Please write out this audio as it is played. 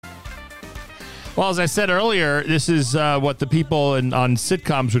Well, as I said earlier, this is what the people on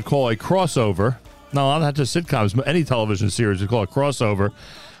sitcoms would call a crossover. No, not just sitcoms. Any television series would call a crossover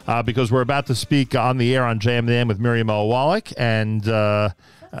because we're about to speak on the air on JMN with Miriam L. Wallach and say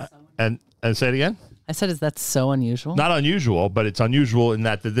it again. I said, is that so unusual? Not unusual, but it's unusual in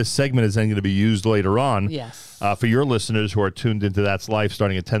that this segment is then going to be used later on. Yes. For your listeners who are tuned into That's Life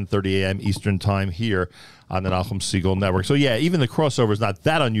starting at 10:30 a.m. Eastern Time here on the Nachum Segal Network. So, yeah, even the crossover is not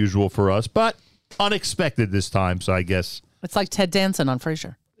that unusual for us, but unexpected this time, so I guess. It's like Ted Danson on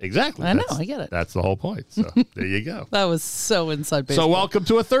Frasier. Exactly. I know, I get it. That's the whole point. So, there you go. That was so inside baseball. So, welcome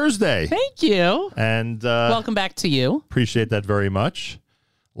to a Thursday. Thank you. And welcome back to you. Appreciate that very much.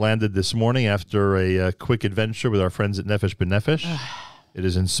 Landed this morning after a quick adventure with our friends at Nefesh B'Nefesh. It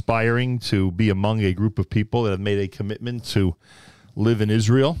is inspiring to be among a group of people that have made a commitment to live in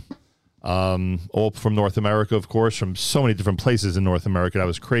Israel. All from North America, of course, from so many different places in North America. That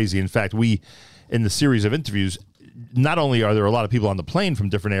was crazy. In fact, in the series of interviews, not only are there a lot of people on the plane from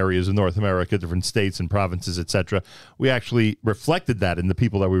different areas of North America, different states and provinces, etc., we actually reflected that in the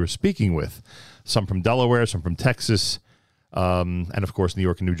people that we were speaking with. Some from Delaware, some from Texas, and of course, New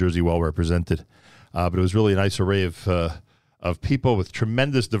York and New Jersey well represented. But it was really a nice array of people with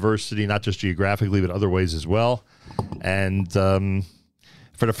tremendous diversity, not just geographically, but other ways as well. And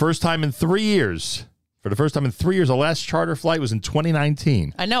for the first time in 3 years, the last charter flight was in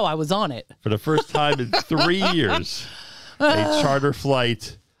 2019. I know, I was on it. For the first time in 3 years, a charter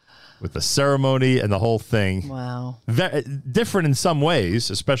flight with the ceremony and the whole thing. Wow. Different in some ways,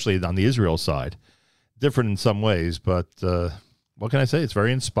 especially on the Israel side. Different in some ways, but what can I say? It's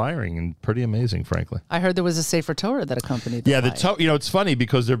very inspiring and pretty amazing, frankly. I heard there was a Sefer Torah that accompanied the flight. It's funny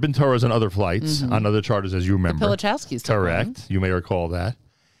because there have been Torahs on other flights, on other charters, as you remember. The Pilichowskis. Correct. You may recall that.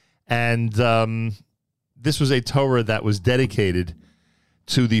 And this was a Torah that was dedicated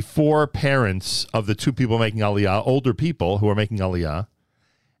to the four parents of the two people making Aliyah, older people who are making Aliyah.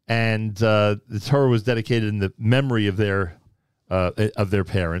 And the Torah was dedicated in the memory of their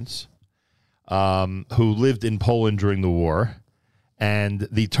parents. Who lived in Poland during the war, and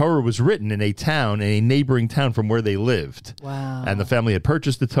the Torah was written in a neighboring town from where they lived. Wow. And the family had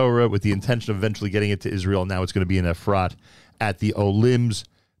purchased the Torah with the intention of eventually getting it to Israel. Now it's going to be in Efrat at the Olim's,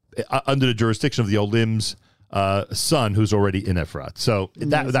 under the jurisdiction of the Olim's son, who's already in Efrat. So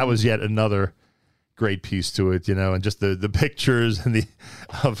that was yet another great piece to it, and just the pictures and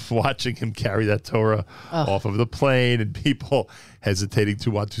of watching him carry that Torah off of the plane and people hesitating to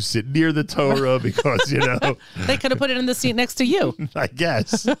want to sit near the Torah because, they could have put it in the seat next to you. I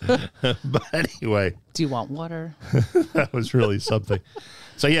guess. But anyway. Do you want water? That was really something.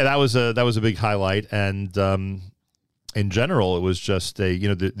 So yeah, that was a big highlight. And in general, it was just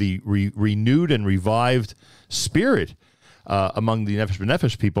the renewed and revived spirit among the Nefesh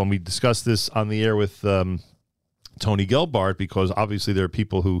B'Nefesh people, and we discussed this on the air with Tony Gelbart, because obviously there are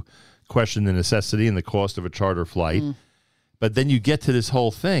people who question the necessity and the cost of a charter flight. But then you get to this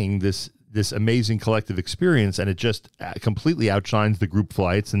whole thing, this amazing collective experience, and it just completely outshines the group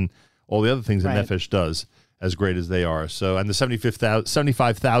flights and all the other things that Nefesh does, as great as they are. So, and the 75,000th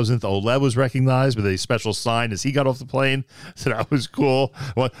Oleh was recognized with a special sign as he got off the plane. So that was cool.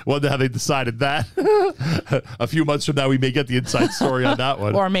 Wonder how they decided that. A few months from now, we may get the inside story on that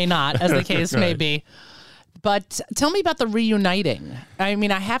one. Or may not, as the case may be. But tell me about the reuniting. I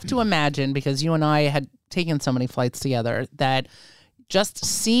mean, I have to imagine, because you and I had taken so many flights together, that just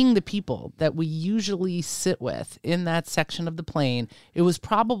seeing the people that we usually sit with in that section of the plane, it was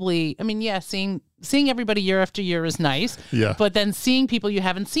probably, seeing everybody year after year is nice. Yeah. But then seeing people you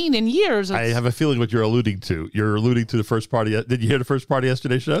haven't seen in years. I have a feeling what you're alluding to. You're alluding to the first part of, did you hear the first part of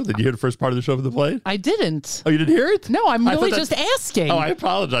yesterday's show? Did you hear the first part of the show from the plane? I didn't. Oh, you didn't hear it? No, I'm really just asking. Oh, I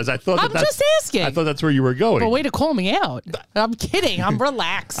apologize. I'm just asking. I thought that's where you were going. But way to call me out. I'm kidding. I'm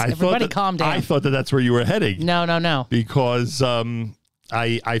relaxed. Everybody calm down. I thought that's where you were heading. No. Because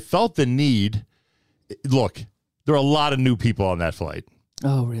I felt the need. Look, there are a lot of new people on that flight.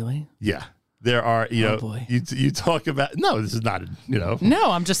 Oh, really? Yeah. There are, boy. you talk about, no, this is not, No,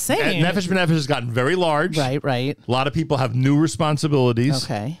 I'm just saying. Nefesh B'Nefesh has gotten very large. Right. A lot of people have new responsibilities.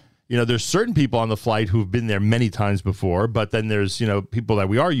 Okay. There's certain people on the flight who've been there many times before, but then there's, people that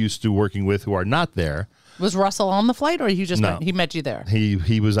we are used to working with who are not there. Was Russell on the flight, or he met you there?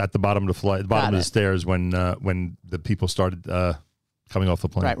 He was at the bottom of the flight, bottom of the stairs when the people started coming off the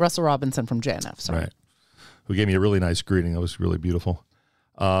plane. Right, Russell Robinson from JNF. Sorry. Right. Who gave me a really nice greeting. That was really beautiful.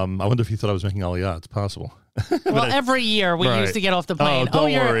 I wonder if he thought I was making Aliyah. It's possible. Well, every year we used to get off the plane. Oh,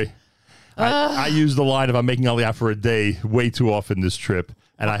 don't worry. I use the line of I'm making Aliyah for a day way too often this trip.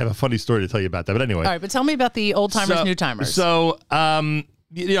 And I have a funny story to tell you about that. But anyway. All right, but tell me about the old timers, new timers. So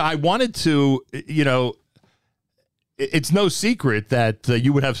I wanted to, it's no secret that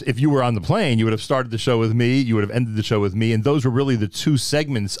you would have, if you were on the plane, you would have started the show with me, you would have ended the show with me, and those were really the two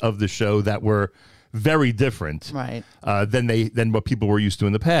segments of the show that were very different than what people were used to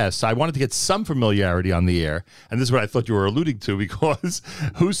in the past. So I wanted to get some familiarity on the air, and this is what I thought you were alluding to, because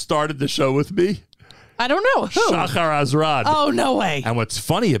who started the show with me? I don't know. Who? Shachar Azrad. Oh, no way. And what's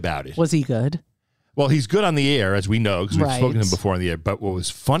funny about it... Was he good? Well, he's good on the air, as we know, because we've spoken to him before on the air. But what was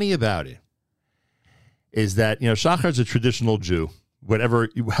funny about it is that, Shachar's a traditional Jew,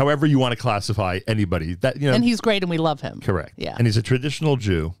 however you want to classify anybody. And he's great, and we love him. Correct. Yeah. And he's a traditional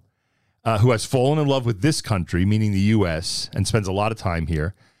Jew who has fallen in love with this country, meaning the U.S., and spends a lot of time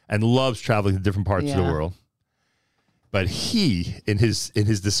here, and loves traveling to different parts of the world. But he, in his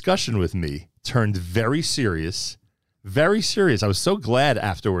discussion with me, turned very serious. Very serious. I was so glad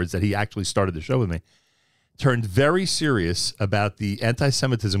afterwards that he actually started the show with me. Turned very serious about the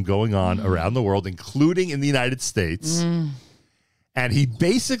anti-Semitism going on around the world, including in the United States. And he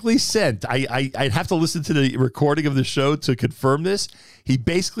basically said, I'd have to listen to the recording of the show to confirm this. He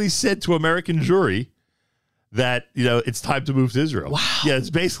basically said to American jury that, it's time to move to Israel. Wow. Yeah, it's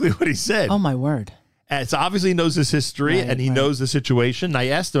basically what he said. Oh, my word. And so obviously he knows his history and he knows the situation. And I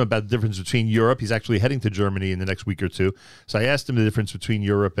asked him about the difference between Europe. He's actually heading to Germany in the next week or two. So I asked him the difference between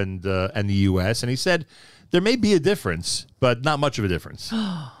Europe and the U.S. And he said there may be a difference, but not much of a difference.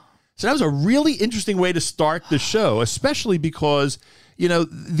 So that was a really interesting way to start the show, especially because, the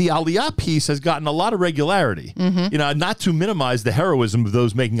Aliyah piece has gotten a lot of regularity. Not to minimize the heroism of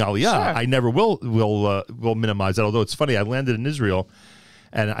those making Aliyah. Sure. I never will minimize that, although it's funny. I landed in Israel.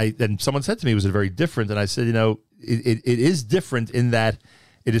 And someone said to me, was it very different? And I said, it is different in that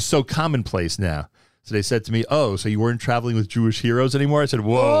it is so commonplace now. So they said to me, oh, so you weren't traveling with Jewish heroes anymore? I said,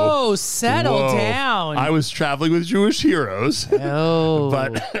 whoa. Settle down. I was traveling with Jewish heroes. Oh.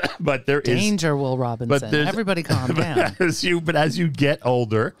 but there Danger, Will Robinson. Everybody calm down. As you get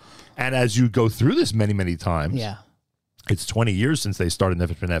older and as you go through this many, many times. Yeah. It's 20 years since they started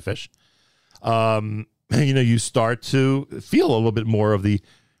Nefesh B'Nefesh. You start to feel a little bit more of the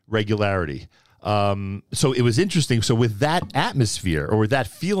regularity. So it was interesting. So with that atmosphere or with that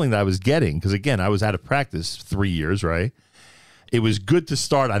feeling that I was getting, because again, I was out of practice 3 years, right? It was good to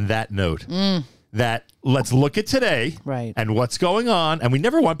start on that note. That let's look at today and what's going on. And we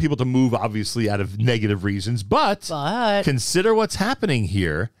never want people to move, obviously, out of negative reasons, but consider what's happening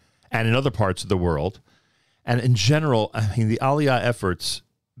here and in other parts of the world. And in general, the Aliyah efforts,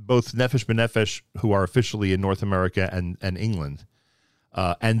 both Nefesh B'Nefesh, who are officially in North America and England,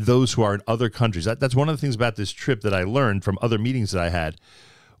 and those who are in other countries. That's one of the things about this trip that I learned from other meetings that I had,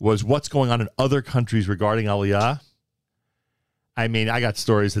 was what's going on in other countries regarding Aliyah. I mean, I got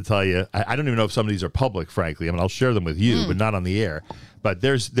stories to tell you. I don't even know if some of these are public, frankly. I mean, I'll share them with you, but not on the air. But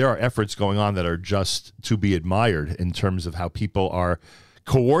there are efforts going on that are just to be admired in terms of how people are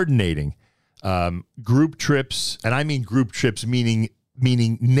coordinating group trips. And I mean group trips meaning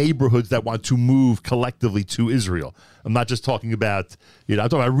neighborhoods that want to move collectively to Israel. I'm not just talking about, I'm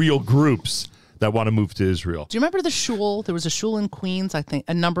talking about real groups that want to move to Israel. Do you remember the shul? There was a shul in Queens, I think,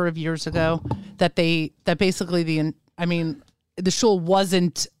 a number of years ago that basically the shul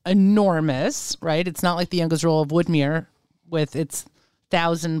wasn't enormous, right? It's not like the Young Israel of Woodmere with its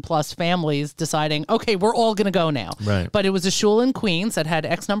 1,000+ families deciding, okay, we're all going to go now. Right. But it was a shul in Queens that had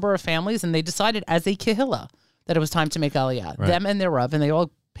X number of families, and they decided as a kehillah that it was time to make Aliyah. Right. Them and their Rav, and they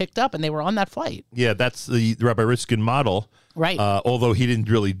all picked up, and they were on that flight. Yeah, that's the Rabbi Riskin model. Right. Although he didn't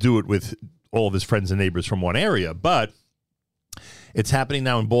really do it with all of his friends and neighbors from one area. But it's happening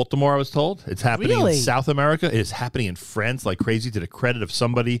now in Baltimore, I was told. It's happening in South America. It is happening in France like crazy, to the credit of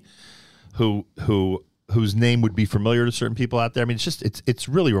somebody whose name would be familiar to certain people out there. I mean, it's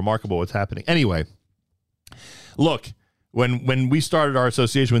really remarkable what's happening. Anyway, look, when we started our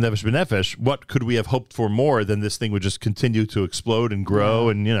association with Nefesh B'Nefesh, what could we have hoped for more than this thing would just continue to explode and grow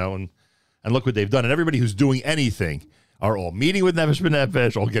and look what they've done. And everybody who's doing anything are all meeting with Nefesh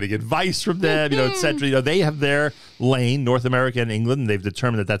B'Nefesh, all getting advice from them, et cetera. They have their lane, North America and England, and they've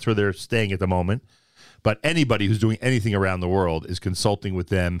determined that that's where they're staying at the moment. But anybody who's doing anything around the world is consulting with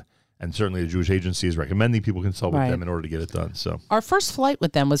them. And certainly the Jewish Agency is recommending people consult with them in order to get it done. So our first flight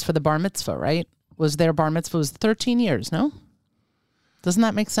with them was for the bar mitzvah, right? Was their bar mitzvah was 13 years, no? Doesn't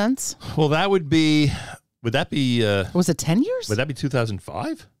that make sense? Well, would that be... was it 10 years? Would that be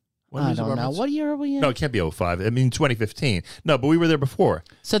 2005? I don't know. What year are we in? No, it can't be 05. I mean, 2015. No, but we were there before.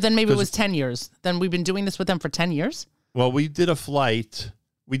 So then maybe it was 10 years. Then we've been doing this with them for 10 years? Well, we did a flight...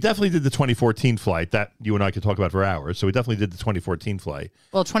 We definitely did the 2014 flight that you and I could talk about for hours. So we definitely did the 2014 flight.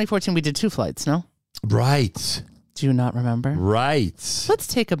 Well, 2014, we did 2 flights, no? Right. Do you not remember? Right. Let's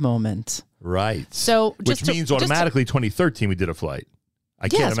take a moment. Right. So, which means automatically 2013 we did a flight. I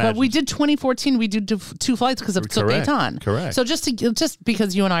can't imagine. But we did 2014. We did 2 flights because of Tzuk Eitan. Correct. So just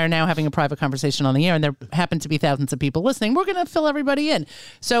because you and I are now having a private conversation on the air, and there happen to be thousands of people listening, we're going to fill everybody in.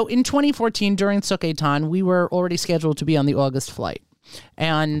 So in 2014, during Tzuk Eitan, we were already scheduled to be on the August flight.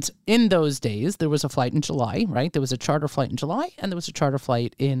 And in those days, there was a flight in July, right? There was a charter flight in July, and there was a charter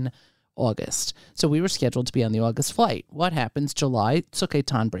flight in August. So we were scheduled to be on the August flight. What happens? July, Tzuk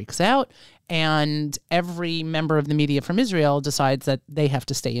Eitan breaks out, and every member of the media from Israel decides that they have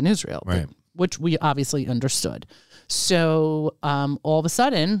to stay in Israel, right, which we obviously understood. So all of a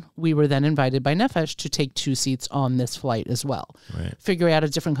sudden, we were then invited by Nefesh to take 2 seats on this flight as well. Right. Figure out a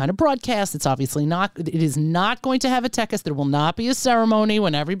different kind of broadcast. It is not going to have a tekes. There will not be a ceremony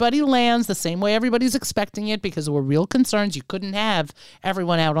when everybody lands the same way everybody's expecting it, because there were real concerns. You couldn't have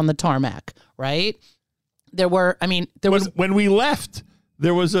everyone out on the tarmac, right? When we left,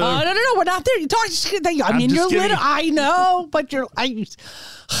 there was a... no, we're not there. You're talking... I mean, you're literally... I know, but you're...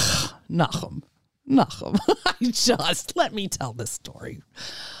 Nachum. Just let me tell this story.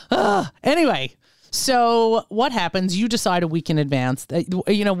 Anyway, so what happens? You decide a week in advance.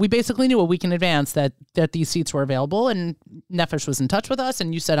 We basically knew a week in advance that these seats were available, and Nefesh was in touch with us,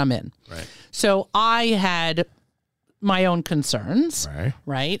 and you said, I'm in. Right. So I had my own concerns.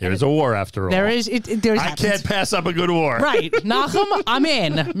 Right. There's a war after all. I can't pass up a good war. Right. Nachum, I'm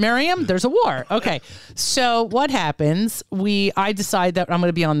in. Miriam, there's a war. Okay. So what happens? I decide that I'm going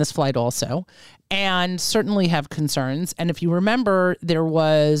to be on this flight also, and certainly have concerns. And if you remember, there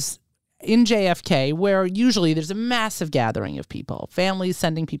was in JFK, where usually there's a massive gathering of people, families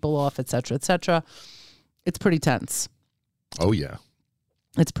sending people off, et cetera, et cetera. It's pretty tense. Oh, yeah.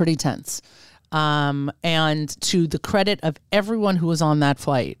 It's pretty tense. And to the credit of everyone who was on that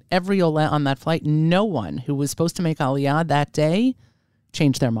flight, on that flight, no one who was supposed to make Aliyah that day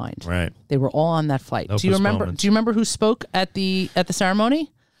changed their mind. Right. They were all on that flight. No Do you remember who spoke at the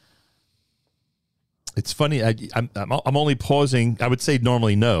ceremony? It's funny. I'm only pausing. I would say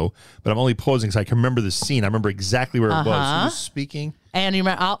normally no, but I'm only pausing because I can remember the scene. I remember exactly where it was. Who was speaking? And you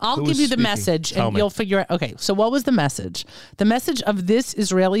remember, I'll give you the message, and you'll figure out. Okay, so what was the message? The message of this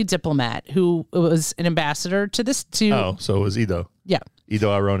Israeli diplomat who was an ambassador to this. So it was Ido. Yeah. Ido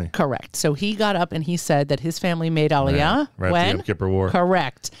Aroni. Correct. So he got up and he said that his family made Aliyah right when? After the Yom Kippur War.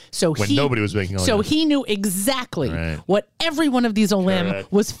 Correct. So when nobody was making Aliyah. So he knew exactly what every one of these Olim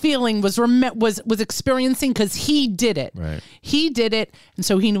was feeling, was experiencing, because he did it. Right. He did it, and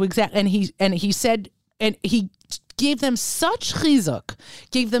so he knew exactly. And he said, and he gave them such chizuk,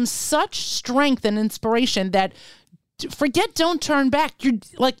 gave them such strength and inspiration that forget don't turn back. You're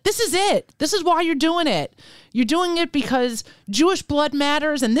like, this is it. This is why you're doing it. You're doing it because Jewish blood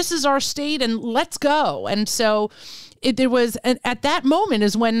matters, and this is our state, and let's go. And so at that moment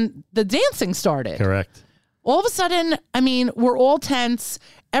is when the dancing started. Correct. All of a sudden, I mean, we're all tense.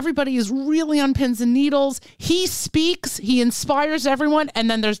 Everybody is really on pins and needles. He speaks, he inspires everyone, and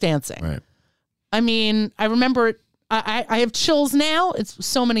then there's dancing. Right. I mean, I remember it. I have chills now. It's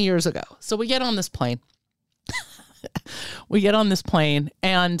so many years ago. So we get on this plane.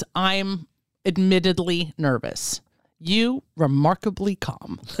 And I'm admittedly nervous. You remarkably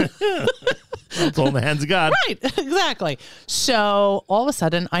calm. It's all in the hands of God. Right, exactly. So all of a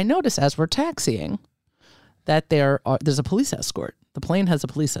sudden, I notice as we're taxiing that there's a police escort. The plane has a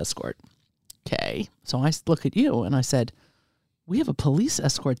police escort. Okay. So I look at you and I said, we have a police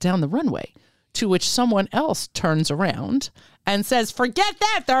escort down the runway. To which someone else turns around and says, forget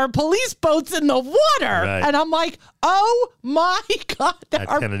that, there are police boats in the water. Right. And I'm like, oh my God. At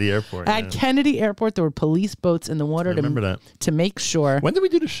Kennedy Airport. At Kennedy Airport, there were police boats in the water to make sure. When did we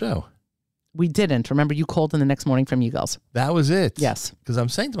do the show? We didn't. Remember, you called in the next morning from Eagles. That was it? Yes. Because I'm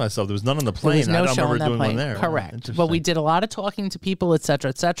saying to myself, there was none on the plane. There was no show on that doing plane. One there. Correct. But we did a lot of talking to people, et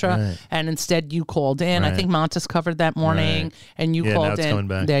cetera, and instead you called in. I think Montes covered that morning, and you called in. Coming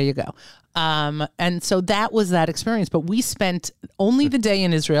back. There you go. And so that was that experience. But we spent only the day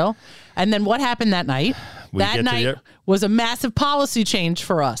in Israel. And then what happened that night? That night was a massive policy change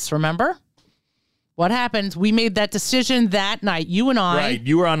for us, remember? What happened? We made that decision that night. You and I. Right.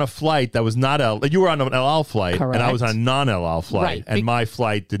 You were on a flight that was not you were on an El Al flight, correct, and I was on a non-El Al flight, right, and my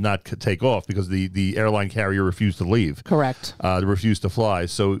flight did not take off because the airline carrier refused to leave. Correct. They refused to fly,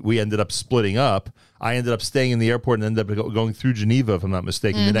 so we ended up splitting up. I ended up staying in the airport and ended up going through Geneva, if I'm not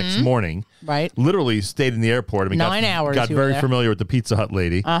mistaken, the next morning. Right. Literally stayed in the airport. I mean, 9 hours. Got very familiar with the Pizza Hut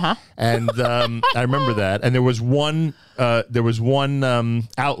lady. And I remember that. And there was one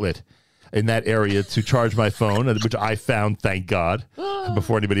outlet in that area to charge my phone, which I found, thank God,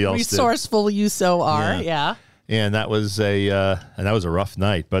 before anybody else Resourceful did. You so are, yeah. And that was a rough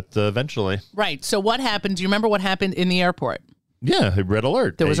night, but eventually. Right. So what happened? Do you remember what happened in the airport? Yeah, a red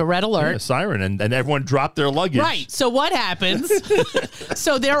alert. There was a red alert. A siren, and everyone dropped their luggage. Right. So what happens?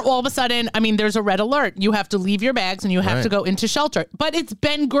 So there all of a sudden, I mean, there's a red alert. You have to leave your bags and you have to go into shelter. But it's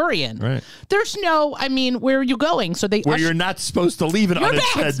Ben Gurion. Right. There's no, I mean, where are you going? So they where you're not supposed to leave an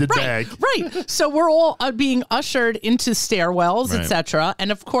unattended bag. Right. So we're all being ushered into stairwells, etc.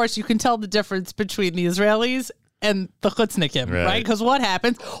 And of course, you can tell the difference between the Israelis and the Chutznikim, right? Because what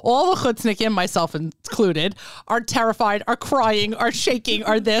happens, all the Chutznikim, myself included, are terrified, are crying, are shaking,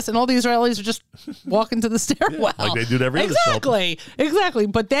 are this, and all the Israelis are just walking to the stairwell. Like they do to every other shelter. Exactly.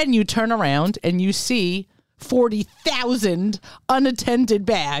 But then you turn around and you see 40,000 unattended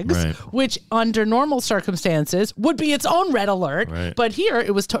bags, which under normal circumstances would be its own red alert. Right. But here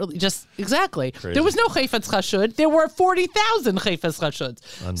it was totally just crazy. There was no Chayfetz Chashud. There were 40,000 Chayfetz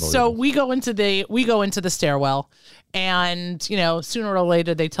Chashuds. So we go into the stairwell, and sooner or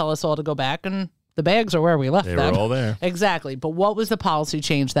later they tell us all to go back, and the bags are where we left them. They were all there. Exactly. But what was the policy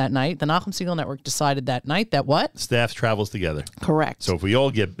change that night? The Nachum Segal Network decided that night that what? Staff travels together. Correct. So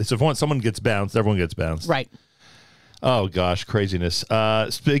if someone gets bounced, everyone gets bounced. Right. Oh, gosh, craziness.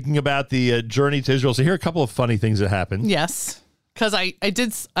 Speaking about the journey to Israel, so here are a couple of funny things that happened. Yes. Because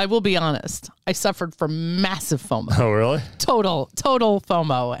I will be honest, I suffered from massive FOMO. Oh, really? Total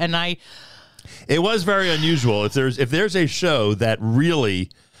FOMO. And it was very unusual. If there's a show that really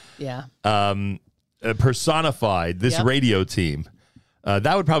personified this radio team,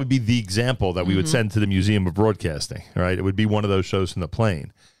 that would probably be the example that we would send to the Museum of Broadcasting, right? It would be one of those shows from the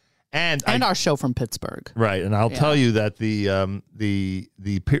plane. And our show from Pittsburgh. Right. And I'll tell you that the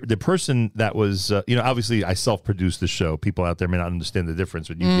person that was, obviously I self-produced the show. People out there may not understand the difference,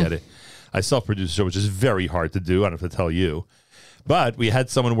 but you get it. I self-produced the show, which is very hard to do. I don't have to tell you. But we had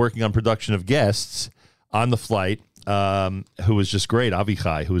someone working on production of guests on the flight who was just great,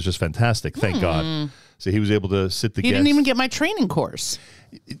 Avichai, who was just fantastic. Thank God. So he was able to sit the guests. He didn't even get my training course.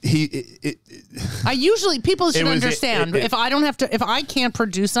 People should understand if I can't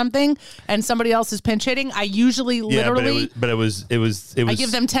produce something and somebody else is pinch hitting, I usually literally. But it was. I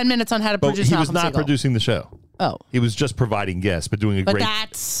give them 10 minutes on how to produce. He was not producing the show. Oh, he was just providing guests, but doing a great.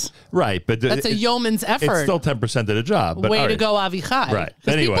 That's right, but that's a yeoman's effort. It's still 10% of the job. But way to go, Avichai. Right.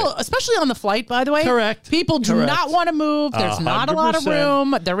 Anyway, people, especially on the flight, by the way. Correct. People do not want to move. There's not a lot of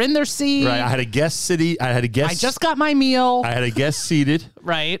room. They're in their seat. Right. I had a guest I just got my meal. I had a guest seated.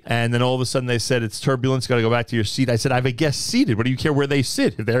 Right. And then all of a sudden they said it's turbulence. Got to go back to your seat. I said I have a guest seated. What do you care where they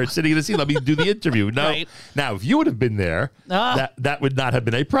sit? If they're sitting in the seat, let me do the interview. No. Right. Now, if you would have been there, that would not have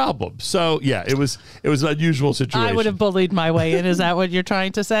been a problem. So yeah, it was an unusual situation. I would have bullied my way in. Is that what you're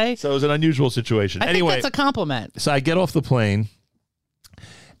trying to say? So it was an unusual situation. I think that's a compliment. So I get off the plane,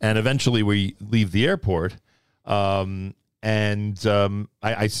 and eventually we leave the airport, and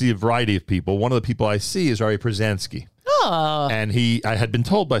I see a variety of people. One of the people I see is Ari Przansky. Oh. And I had been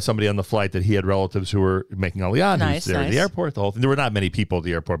told by somebody on the flight that he had relatives who were making Aliyah. Nice, he was there at the airport, the whole thing. There were not many people at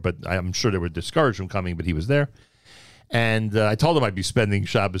the airport, but I'm sure they were discouraged from coming, but he was there. And I told him I'd be spending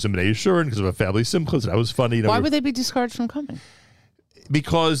Shabbos in Bnei Yeshurun because of a family simcha. So that was funny. Why would they be discouraged from coming?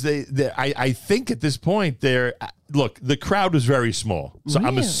 Because I think at this point, the crowd was very small. So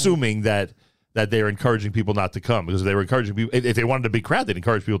Really? I'm assuming that they're encouraging people not to come because they were encouraging people. If they wanted a big crowd, they'd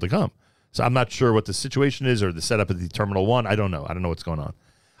encourage people to come. So I'm not sure what the situation is or the setup at the Terminal 1. I don't know. I don't know what's going on.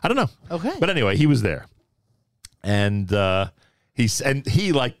 I don't know. Okay. But anyway, he was there. And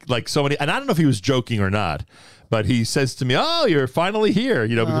he like so many, and I don't know if he was joking or not, but he says to me, "Oh, you're finally here,"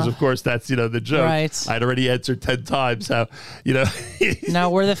 because of course that's the joke. Right. I'd already answered 10 times how No,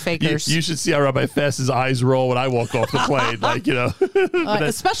 we're the fakers. You should see how Rabbi Fass's eyes roll when I walk off the plane,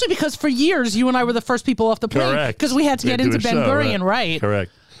 especially because for years you and I were the first people off the plane. Correct. Because we had to get into Ben Gurion, right?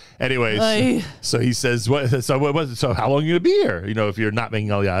 Correct. Anyways, so he says, so how long are you going to be here? If you're not making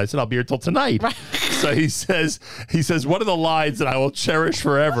Aliyah. I said, I'll be here till tonight. Right. So he says, one of the lines that I will cherish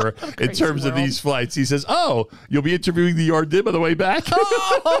forever in terms of these flights, he says, "Oh, you'll be interviewing the Yardim on the way back."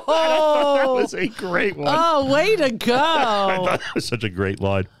 Oh, that was a great one. Oh, way to go. I thought that was such a great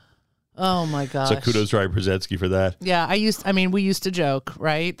line. Oh my gosh. So kudos to Ari Przansky for that. Yeah, we used to joke,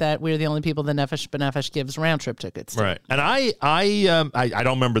 right, that we're the only people that Nefesh B'Nefesh gives round trip tickets to. Right. And I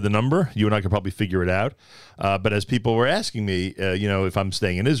don't remember the number. You and I could probably figure it out. But as people were asking me, if I'm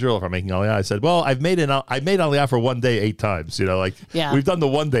staying in Israel, if I'm making Aliyah, I said, well, I've made Aliyah for one day 8 times. We've done the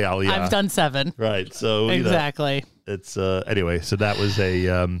one day Aliyah. I've done 7. Right. So exactly. It's anyway. So that was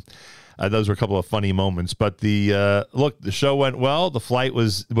a. Those were a couple of funny moments. But the look, the show went well. The flight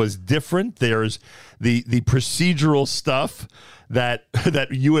was different. There's the procedural stuff that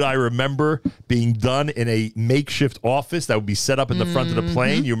you and I remember being done in a makeshift office that would be set up in the front of the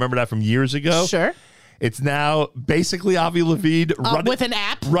plane. You remember that from years ago? Sure. It's now basically Avi Lavid with an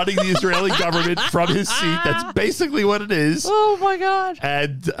app running the Israeli government from his seat. That's basically what it is. Oh my God!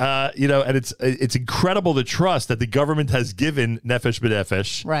 And and it's incredible the trust that the government has given Nefesh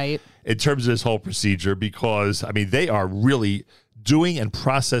B'Nefesh, right, in terms of this whole procedure, because I mean they are really doing and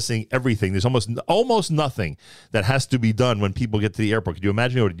processing everything. There's almost nothing that has to be done when people get to the airport. Can you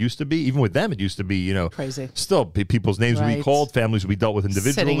imagine what it used to be? Even with them, it used to be, crazy. Still, people's names would be called, families would be dealt with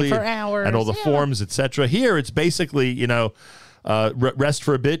individually, sitting for hours, and all the forms, etc. Here, it's basically, rest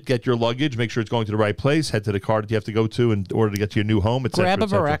for a bit, get your luggage, make sure it's going to the right place, head to the car that you have to go to in order to get to your new home, etc. Grab a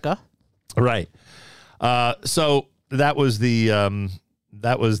Bereka. Right. So that was the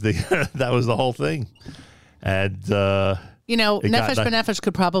that was the whole thing, and. Nefesh B'Nefesh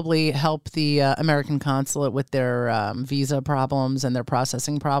could probably help the American consulate with their visa problems and their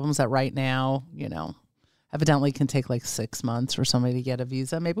processing problems that right now, evidently can take like 6 months for somebody to get a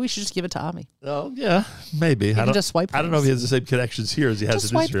visa. Maybe we should just give it to Ami. Oh, yeah, maybe. I don't just swipe things. I don't know if he has the same connections here as he has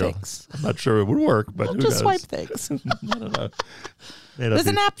in Israel. Things. I'm not sure it would work, but just swipe things. I don't know. There's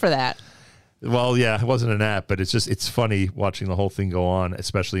an app for that. Well, yeah, it wasn't an app, but it's funny watching the whole thing go on,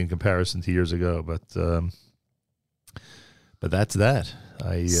 especially in comparison to years ago. But that's that.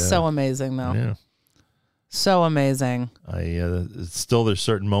 So amazing, though. Yeah. So amazing. Still, there's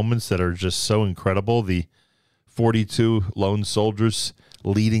certain moments that are just so incredible. The 42 lone soldiers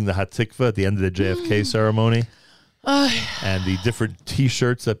leading the Hatikva at the end of the JFK ceremony. And the different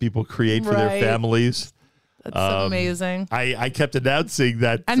T-shirts that people create for their families. That's amazing. I kept announcing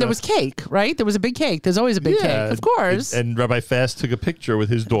that. And there was cake, right? There was a big cake. There's always a big cake, of course. And Rabbi Fast took a picture with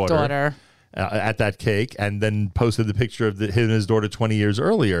his daughter. At that cake, and then posted the picture of him and his daughter 20 years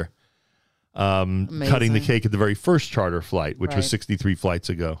earlier, cutting the cake at the very first charter flight, which was 63 flights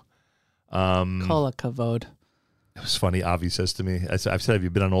ago. Kol HaKavod. It was funny. Avi says to me, I've said, have you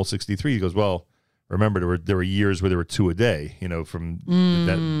been on all 63? He goes, well, remember there were years where there were 2 a day, from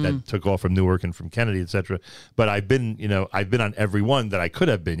that took off from Newark and from Kennedy, etc. But I've been on every one that I could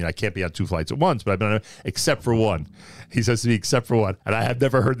have been. I can't be on 2 flights at once, but I've been on except for one. He says to me, except for one, and I have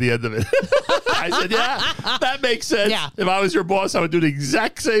never heard the end of it. I said, yeah, that makes sense. Yeah. If I was your boss, I would do the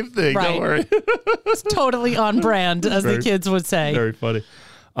exact same thing. Right. Don't worry. It's totally on brand, as the kids would say. Very funny.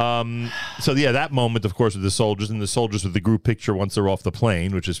 So yeah, that moment, of course, with the soldiers and the soldiers with the group picture once they're off the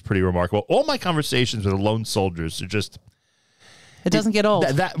plane, which is pretty remarkable. All my conversations with the lone soldiers are just. It doesn't get old.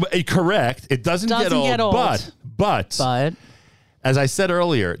 Correct. It doesn't get old. But as I said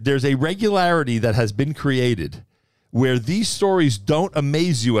earlier, there's a regularity that has been created where these stories don't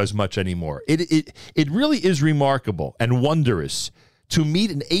amaze you as much anymore. It really is remarkable and wondrous to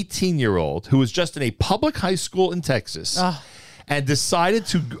meet an 18-year-old who was just in a public high school in Texas and decided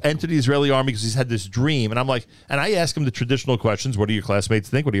to enter the Israeli army because he's had this dream. And I'm like, and I ask him the traditional questions: what do your classmates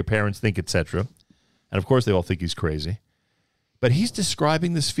think? What do your parents think, etc. And of course, they all think he's crazy. But he's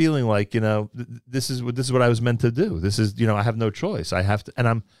describing this feeling like, this is what I was meant to do. This is, I have no choice. I have to, and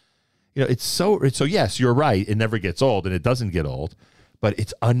I'm. It's so yes, you're right. It never gets old, and it doesn't get old, but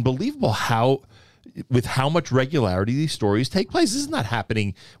it's unbelievable with how much regularity these stories take place. This is not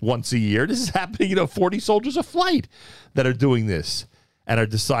happening once a year. This is happening, 40 soldiers a flight that are doing this and are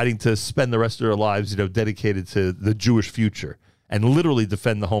deciding to spend the rest of their lives, dedicated to the Jewish future and literally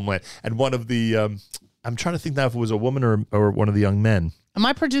defend the homeland. And one of the, I'm trying to think now if it was a woman or one of the young men. Am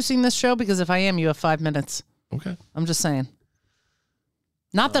I producing this show? Because if I am, you have 5 minutes. Okay. I'm just saying.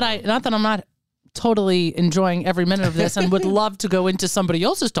 Not that I'm not totally enjoying every minute of this and would love to go into somebody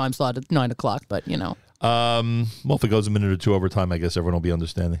else's time slot at 9 o'clock, but Well, if it goes a minute or two over time, I guess everyone will be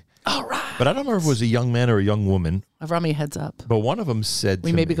understanding. All right. But I don't remember if it was a young man or a young woman. Rami, heads up. But one of them said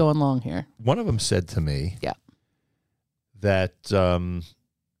we may be going long here. One of them said to me, yeah, that what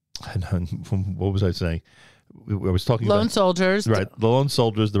was I saying? I was talking lone about soldiers, right? The lone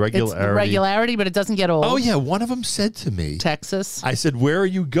soldiers, the regularity. It's the regularity, but it doesn't get old. Oh yeah, one of them said to me, Texas. I said, "Where are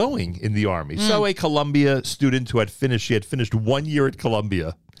you going in the army?" So a Columbia student who had finished 1 year at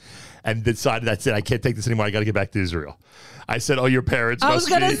Columbia, and decided that's it. I can't take this anymore. I got to get back to Israel. I said, "Oh, your parents must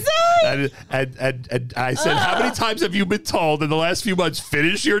be." I was going to say. And I said, "How many times have you been told in the last few months,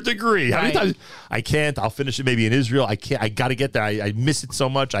 finish your degree?" How many times? I can't. I'll finish it maybe in Israel. I can't. I got to get there. I miss it so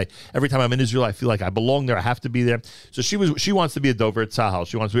much. Every time I'm in Israel, I feel like I belong there. I have to be there. So she wants to be a Dover Tzahal.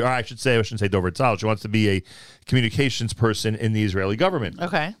 She wants to be, or I shouldn't say Dover Tzahal. She wants to be a communications person in the Israeli government.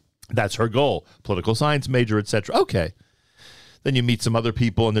 Okay. That's her goal. Political science major, etc. Okay. Then you meet some other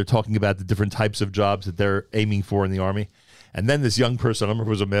people, and they're talking about the different types of jobs that they're aiming for in the Army. And then this young person, I don't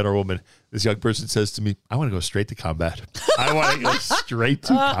remember if it was a man or a woman, this young person says to me, I want to go straight to combat. I want to go straight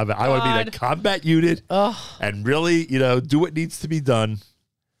to combat. I want to be in a combat unit and really, do what needs to be done.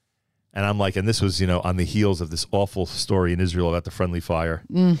 And I'm like, and this was, on the heels of this awful story in Israel about the friendly fire.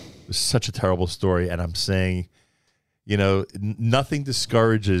 It was such a terrible story. And I'm saying, nothing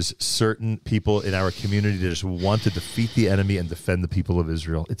discourages certain people in our community that just want to defeat the enemy and defend the people of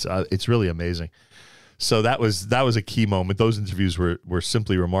Israel. It's really amazing. So that was a key moment. Those interviews were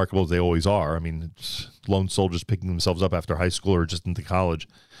simply remarkable, as they always are. I mean, it's lone soldiers picking themselves up after high school or just into college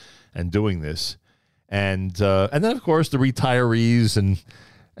and doing this. And then, of course, the retirees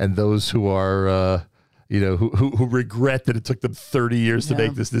and those who are, who regret that it took them 30 years to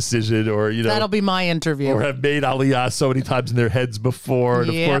make this decision, or, that'll be my interview, or have made Aliyah so many times in their heads before. And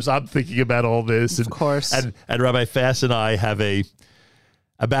of course, I'm thinking about all this. Of course. And Rabbi Fass and I have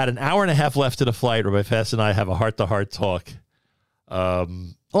about an hour and a half left in the flight. Rabbi Fass and I have a heart-to-heart talk.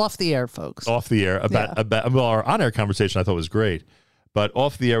 Off the air, folks. Off the air. About our on-air conversation I thought was great. But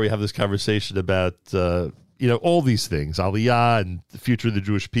off the air, we have this conversation about, all these things, Aliyah and the future of the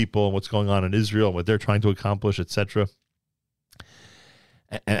Jewish people and what's going on in Israel and what they're trying to accomplish, etc.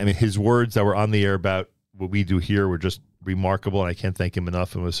 And I mean, his words that were on the air about what we do here were just remarkable, and I can't thank him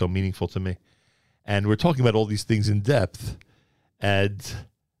enough, and it was so meaningful to me. And we're talking about all these things in depth. And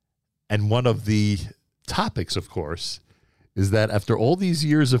one of the topics, of course, is that after all these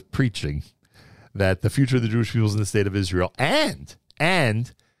years of preaching that the future of the Jewish people is in the state of Israel, and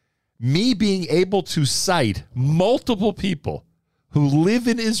me being able to cite multiple people who live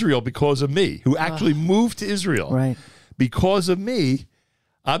in Israel because of me, who actually moved to Israel because of me,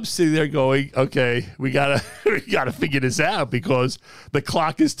 I'm sitting there going, okay, we gotta figure this out because the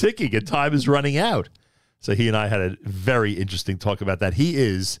clock is ticking and time is running out. So he and I had a very interesting talk about that. He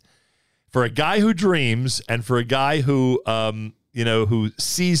is, for a guy who dreams and for a guy who, who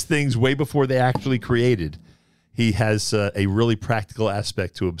sees things way before they actually created, he has a really practical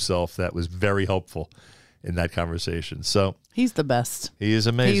aspect to himself that was very helpful in that conversation. So he's the best. He is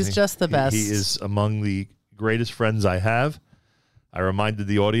amazing. He's just the best. He is among the greatest friends I have. I reminded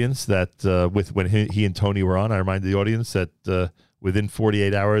the audience that when he and Tony were on, I reminded the audience that within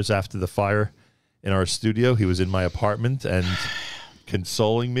 48 hours after the fire in our studio, he was in my apartment and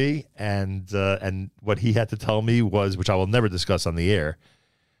consoling me, and what he had to tell me was, which I will never discuss on the air,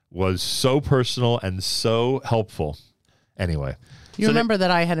 was so personal and so helpful. Anyway. You remember that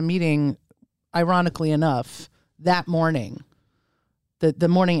I had a meeting, ironically enough, that morning, the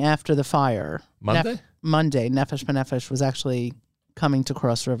morning after the fire. Monday, Nefesh B'Nefesh was actually coming to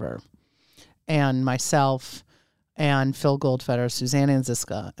Cross River. And myself and Phil Goldfeder, Suzanne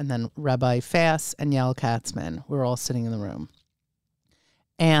Anziska, and then Rabbi Fass and Yael Katzman, we were all sitting in the room.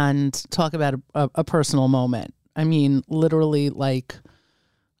 And talk about a personal moment. I mean, literally, like,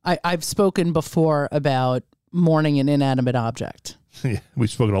 I've spoken before about mourning an inanimate object. Yeah,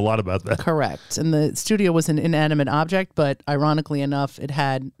 we've spoken a lot about that. Correct. And the studio was an inanimate object, but ironically enough, it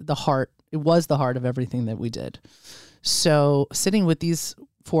had the heart. It was the heart of everything that we did. So sitting with these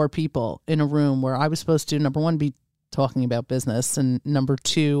four people in a room where I was supposed to, number one, be talking about business, and number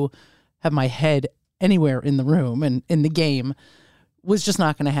two, have my head anywhere in the room and in the game, was just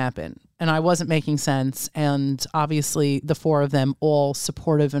not going to happen. And I wasn't making sense. And obviously the four of them, all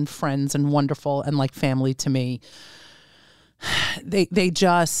supportive and friends and wonderful and like family to me, they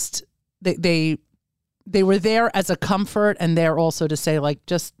were there as a comfort, and there also to say, like,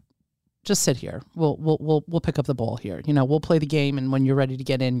 just sit here. We'll pick up the ball here. We'll play the game, and when you're ready to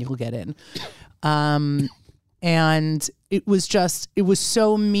get in, you'll get in. And it was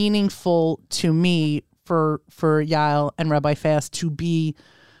so meaningful to me for Yael and Rabbi Fass to be,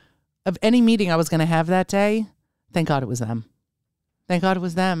 of any meeting I was going to have that day, thank God it was them. Thank God it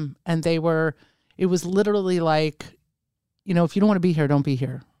was them. And it was literally like, if you don't want to be here, don't be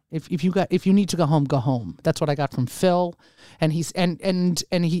here. If you need to go home, go home. That's what I got from Phil. And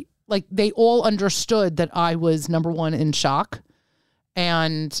he, like, they all understood that I was, number one, in shock,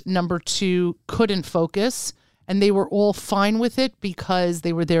 and number two, couldn't focus. And they were all fine with it because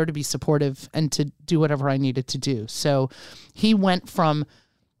they were there to be supportive and to do whatever I needed to do. So he went from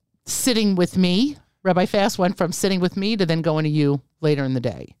sitting with me, Rabbi Fass went from sitting with me to then going to you later in the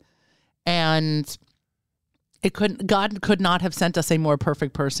day. And God could not have sent us a more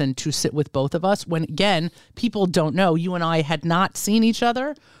perfect person to sit with both of us when, again, people don't know. You and I had not seen each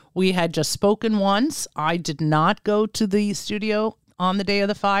other. We had just spoken once. I did not go to the studio on the day of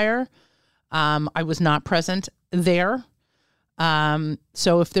the fire. I was not present there.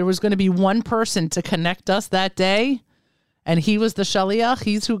 So if there was going to be one person to connect us that day, And he was the shaliach.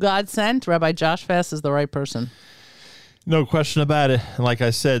 He's who God sent. Rabbi Josh Fass is the right person. No question about it. And like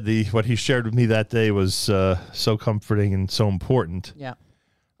I said, what he shared with me that day was so comforting and so important. Yeah.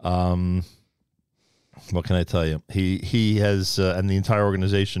 What can I tell you? He has, and the entire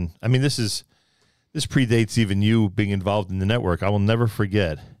organization. I mean, this predates even you being involved in the network. I will never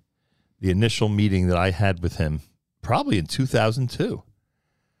forget the initial meeting that I had with him, probably in 2002,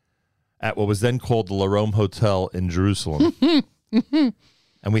 at what was then called the La Rome Hotel in Jerusalem. And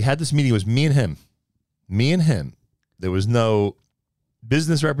we had this meeting. It was me and him. Me and him. There was no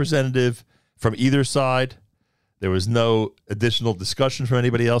business representative from either side. There was no additional discussion from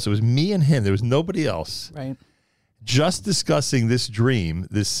anybody else. It was me and him. There was nobody else. Right. Just discussing this dream,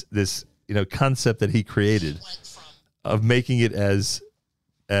 this concept that he created of making it as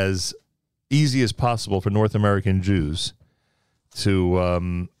easy as possible for North American Jews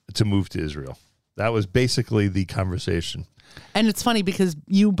to move to Israel. That was basically the conversation. And it's funny because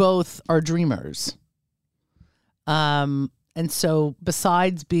you both are dreamers. And so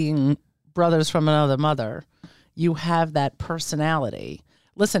besides being brothers from another mother, you have that personality.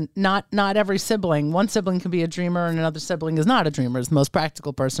 Listen, not every sibling, one sibling can be a dreamer and another sibling is not a dreamer. It's the most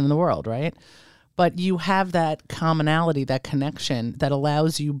practical person in the world, right? But you have that commonality, that connection that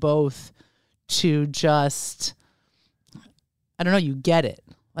allows you both to just, I don't know, you get it.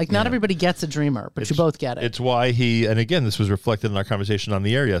 Like, not everybody gets a dreamer, but you both get it. It's why and again, this was reflected in our conversation on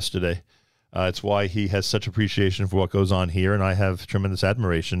the air yesterday. It's why he has such appreciation for what goes on here, and I have tremendous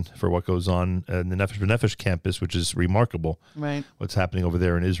admiration for what goes on in the Nefesh B'Nefesh campus, which is remarkable. Right. What's happening over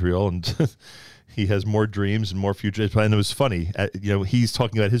there in Israel, and he has more dreams and more future. And it was funny, he's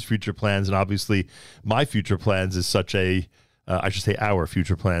talking about his future plans, and obviously my future plans is such a, I should say our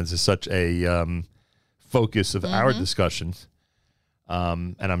future plans is such a focus of our discussions.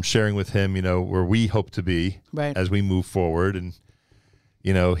 And I'm sharing with him, where we hope to be as we move forward, and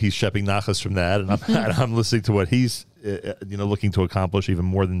he's shepping nachas from that, and I'm listening to what he's, looking to accomplish even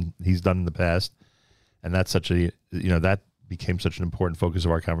more than he's done in the past. And that's that became such an important focus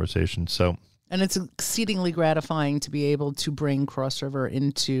of our conversation. So, and it's exceedingly gratifying to be able to bring Cross River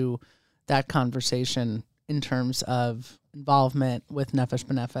into that conversation in terms of involvement with Nefesh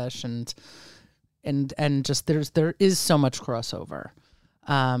B'Nefesh and just there is so much crossover.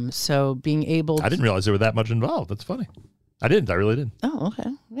 So being able I didn't realize there were that much involved. That's funny. I really didn't. Oh, okay.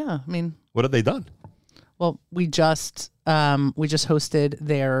 Yeah. I mean, what have they done? Well, we just hosted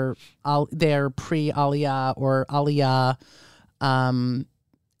their pre-Aliyah or Aliyah,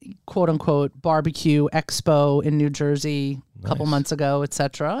 quote unquote, barbecue expo in New Jersey a couple months ago, et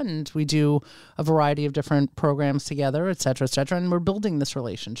cetera. And we do a variety of different programs together, et cetera, et cetera. And we're building this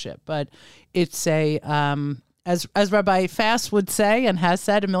relationship. But it's a, as Rabbi Fass would say and has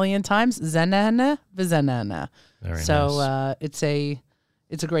said a million times, zenana v'zenana. So nice. It's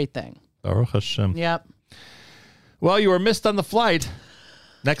a great thing. Baruch Hashem. Yep. Well, you were missed on the flight.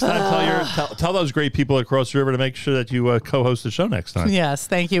 Next time, tell those great people at Cross River to make sure that you co-host the show next time. Yes,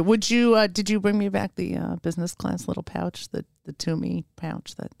 thank you. Would you? Did you bring me back the business class little pouch, the Toomey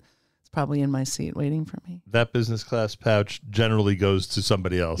pouch that's probably in my seat waiting for me? That business class pouch generally goes to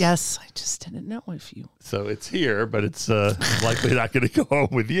somebody else. Yes, I just didn't know if you. So it's here, but it's likely not going to go home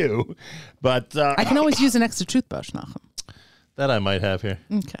with you. But I can always use an extra toothbrush, Nachum. That I might have here.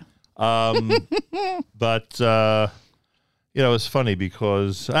 Okay. But it's funny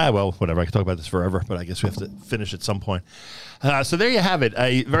because, whatever. I can talk about this forever, but I guess we have to finish at some point. So there you have it.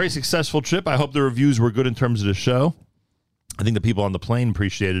 A very successful trip. I hope the reviews were good in terms of the show. I think the people on the plane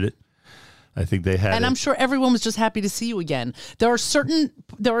appreciated it. I think they had, and I'm sure everyone was just happy to see you again. There are certain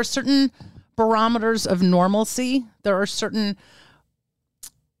barometers of normalcy. There are certain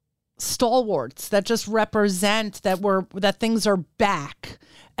stalwarts that just represent that things are back.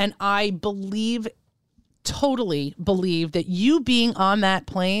 And I totally believe that you being on that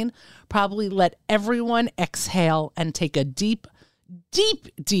plane probably let everyone exhale and take a deep, deep,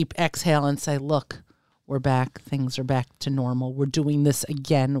 deep exhale and say, look, we're back. Things are back to normal. We're doing this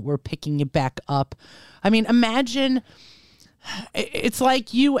again. We're picking it back up. I mean, imagine it's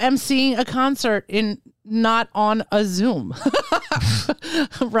like you emceeing a concert not on a Zoom,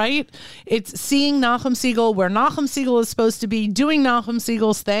 right? It's seeing Nachum Segal where Nachum Segal is supposed to be doing Nachum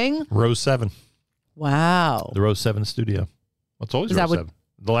Segal's thing. Row 7. Wow. The Row 7 studio. Well, it's always Row 7.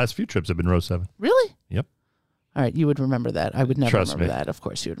 The last few trips have been Row 7. Really? Yep. All right, you would remember that. I would never remember that. Of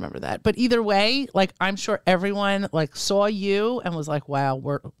course you would remember that. But either way, I'm sure everyone saw you and was like, wow,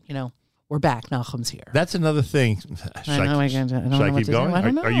 we're back. Nachum's here. That's another thing. Should I keep going? I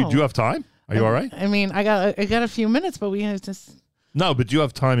don't know. Do you have time? Are you all right? I mean, I got a few minutes, but we just... No, but do you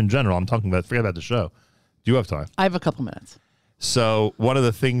have time in general? I'm talking about, forget about the show. Do you have time? I have a couple minutes. So one of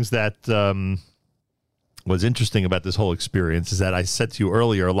the things that was interesting about this whole experience is that I said to you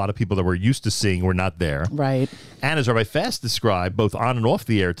earlier, a lot of people that we're used to seeing were not there. Right. And as Rabbi Fast described, both on and off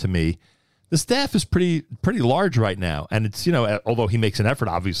the air to me, the staff is pretty large right now. And it's, although he makes an effort,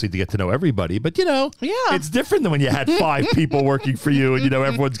 obviously, to get to know everybody, but, it's different than when you had 5 people working for you and,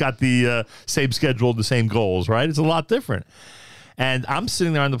 everyone's got the same schedule, the same goals, right? It's a lot different. And I'm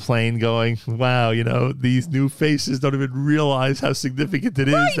sitting there on the plane going, wow, these new faces don't even realize how significant it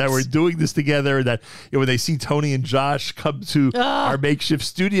is that we're doing this together. That when they see Tony and Josh come to our makeshift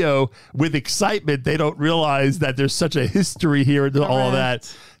studio with excitement, they don't realize that there's such a history here and all of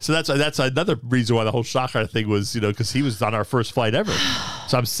that. So that's another reason why the whole Shachar thing was, because he was on our first flight ever.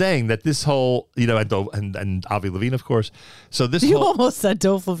 So I'm saying that this whole, and Avi Levine, of course. So this you almost said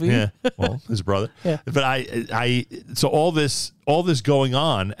Dov Levine. Yeah, well, his brother. Yeah. But so all this going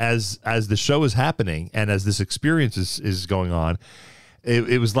on as the show is happening and as this experience is going on,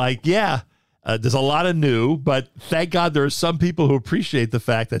 it was like, there's a lot of new, but thank God there are some people who appreciate the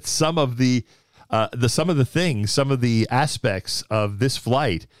fact that some of the aspects of this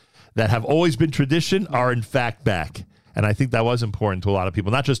flight that have always been tradition are in fact back. And I think that was important to a lot of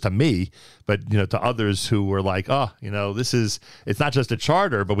people, not just to me, but to others who were like, it's not just a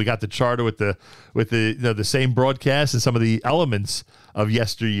charter, but we got the charter with the same broadcast and some of the elements of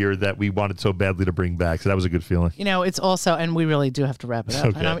yesteryear that we wanted so badly to bring back. So that was a good feeling. It's also, and we really do have to wrap it up.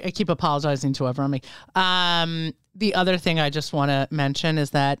 Okay. And I keep apologizing to everyone. The other thing I just want to mention is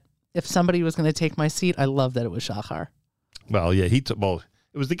that if somebody was going to take my seat, I love that it was Shachar. Well, yeah,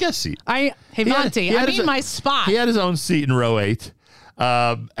 it was the guest seat. Monty, my spot. He had his own seat in row 8.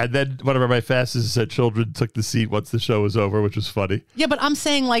 And then one of my fastest children took the seat once the show was over, which was funny. Yeah, but I'm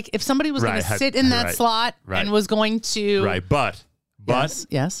saying, if somebody was going to sit in that slot and was going to... Right, but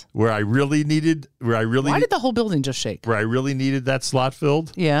yes. Why did the whole building just shake? Where I really needed that slot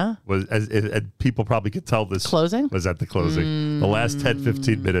filled, was and people probably could tell this closing was at the closing, the last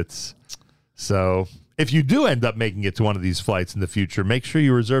 10-15 minutes. So if you do end up making it to one of these flights in the future, make sure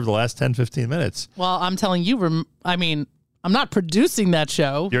you reserve the last 10-15 minutes. Well, I'm telling you, I'm not producing that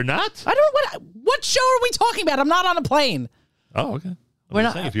show. You're not? I don't know what show are we talking about? I'm not on a plane. Oh, okay. We're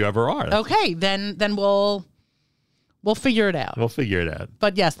not saying if you ever are. Okay, then we'll figure it out. We'll figure it out.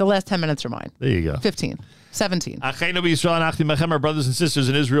 But yes, the last 10 minutes are mine. There you go. 15. 17. Our brothers and sisters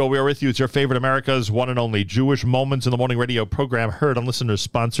in Israel, we are with you. It's your favorite America's one and only Jewish Moments in the Morning radio program, heard on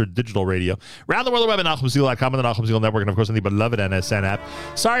listeners-sponsored digital radio. Around the world, web at NachumSegal.com and the Nachum Segal Network, and of course on the beloved NSN app.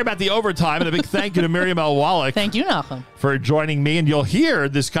 Sorry about the overtime, and a big thank you to Miriam L. Wallach. Thank you, Nachum, for joining me, and you'll hear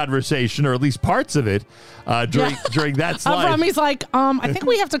this conversation, or at least parts of it, during that slide. Avrami's like, I think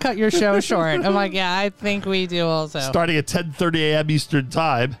we have to cut your show short. I'm like, yeah, I think we do also. Starting at 10:30 a.m. Eastern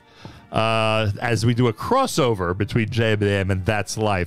Time. As we do a crossover between JM and AM and That's Life.